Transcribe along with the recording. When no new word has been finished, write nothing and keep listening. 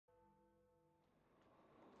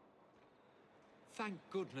Thank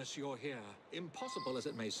goodness you're here. Impossible as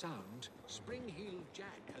it may sound, Spring-Heeled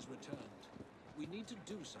Jack has returned. We need to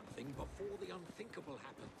do something before the unthinkable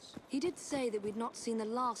happens. He did say that we'd not seen the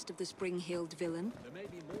last of the Spring-Heeled villain. There may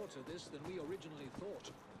be more to this than we originally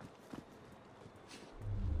thought.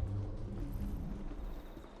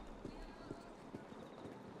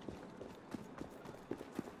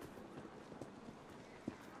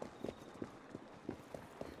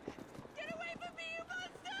 Get away from me, you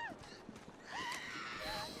monster!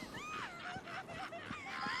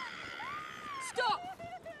 Stop!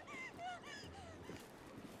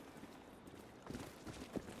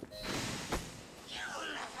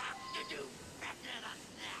 You'll have to do better than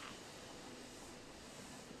that!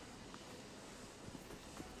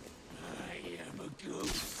 I am a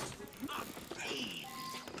ghost, a fiend,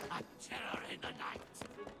 a terror in the night.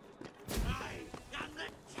 I am the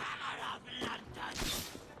terror of London!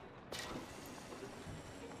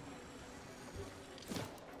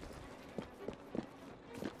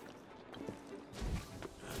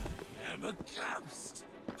 I am a ghost,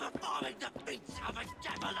 performing the feats of a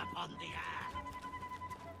devil upon the air.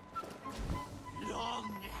 Long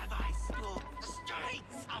have I stalked the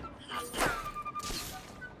streets of London.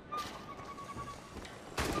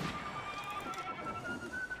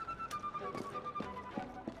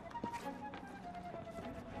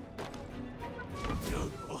 No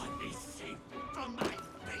one is safe from my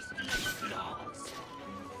faceless claws.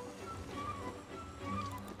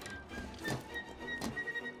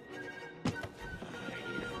 I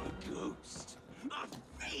am a ghost, a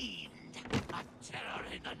fiend, a terror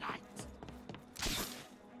in the night.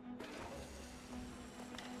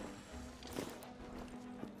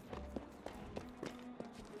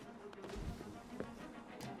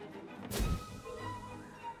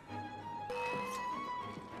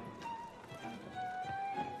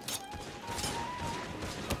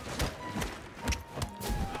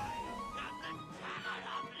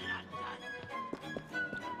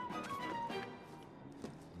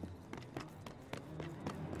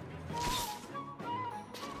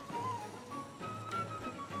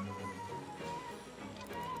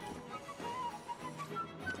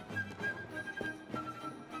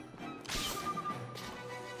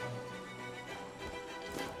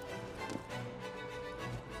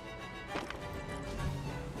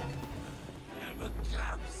 A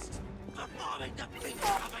ghost, performing the feats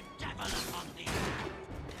of a devil upon the earth.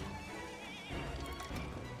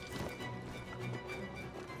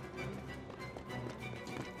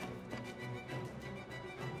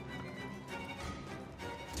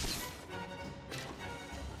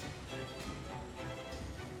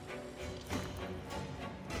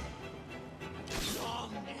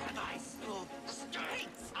 Long have I stalked the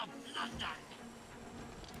streets of London.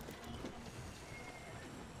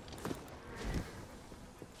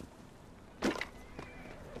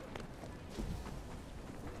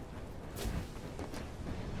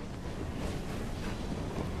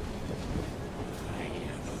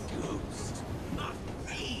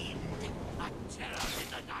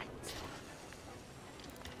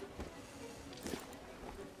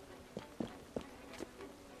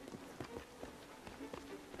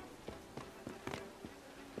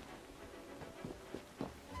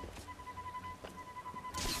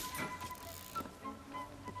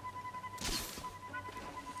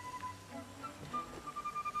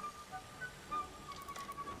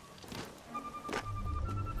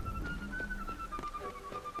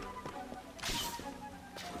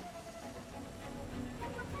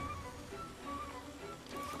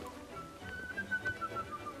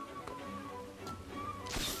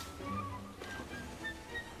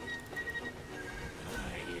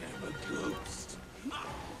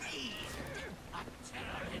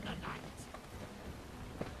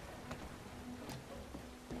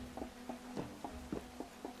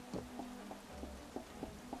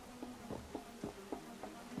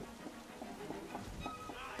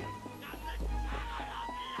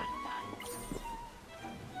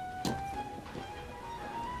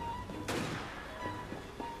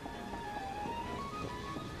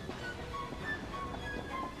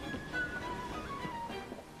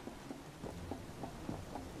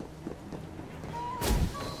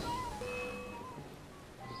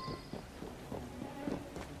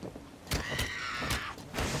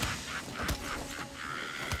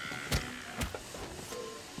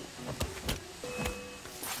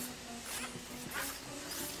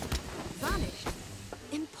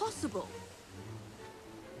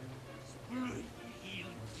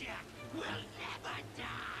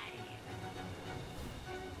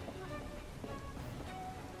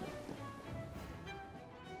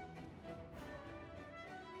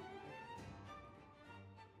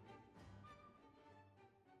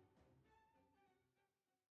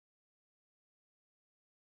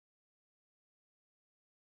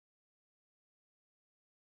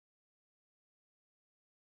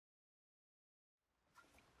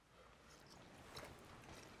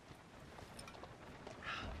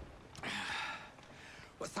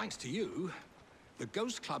 Thanks to you, the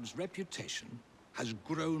Ghost Club's reputation has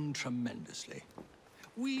grown tremendously.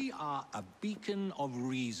 We are a beacon of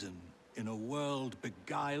reason in a world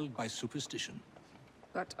beguiled by superstition.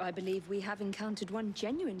 But I believe we have encountered one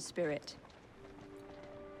genuine spirit.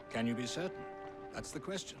 Can you be certain? That's the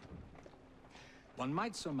question. One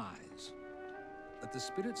might surmise that the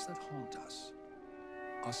spirits that haunt us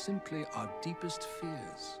are simply our deepest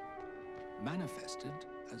fears, manifested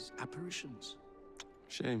as apparitions.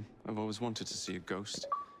 Shame. I've always wanted to see a ghost.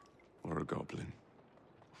 Or a goblin.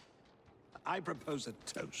 I propose a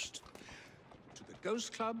toast to the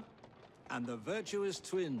Ghost Club and the virtuous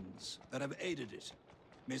twins that have aided it,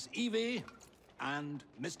 Miss Evie and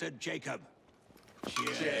Mr. Jacob.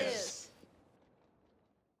 Cheers. Cheers.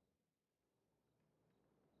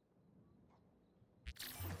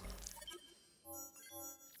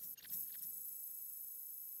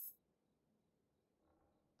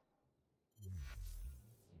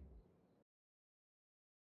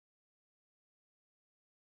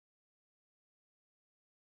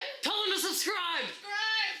 Tell them to subscribe!